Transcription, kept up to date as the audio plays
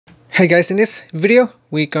Hey guys, in this video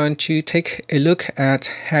we're going to take a look at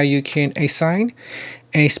how you can assign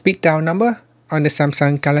a speed dial number on the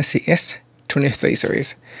Samsung Galaxy S23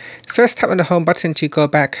 series. First, tap on the home button to go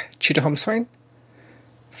back to the home screen.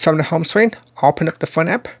 From the home screen, open up the phone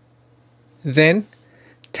app. Then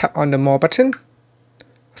tap on the more button.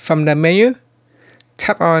 From the menu,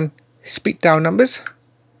 tap on speed dial numbers.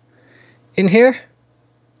 In here,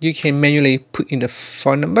 you can manually put in the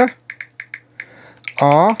phone number,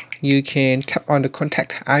 or you can tap on the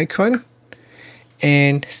contact icon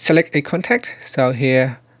and select a contact. So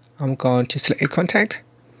here I'm going to select a contact,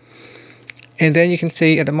 and then you can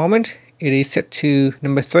see at the moment it is set to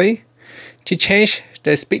number 3. To change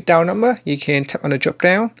the speed dial number, you can tap on the drop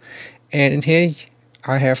down, and in here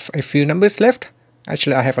I have a few numbers left.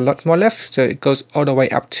 Actually, I have a lot more left, so it goes all the way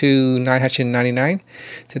up to 999.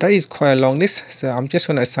 So that is quite a long list, so I'm just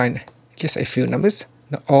going to assign just a few numbers,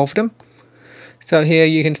 not all of them. So here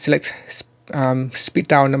you can select speed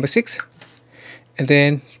dial number 6 and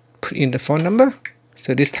then put in the phone number.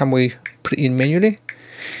 So this time we put it in manually,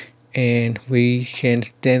 and we can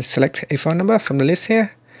then select a phone number from the list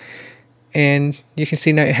here, and you can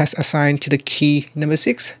see now it has assigned to the key number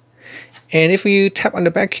 6. And if you tap on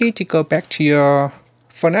the back key to go back to your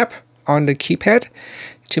phone app on the keypad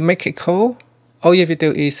to make a call, all you have to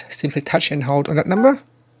do is simply touch and hold on that number,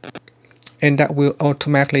 and that will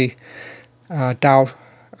automatically dial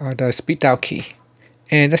the speed dial key.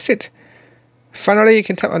 And that's it. Finally, you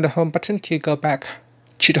can tap on the home button to go back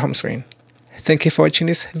to the home screen. Thank you for watching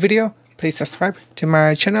this video. Please subscribe to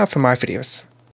my channel for more videos.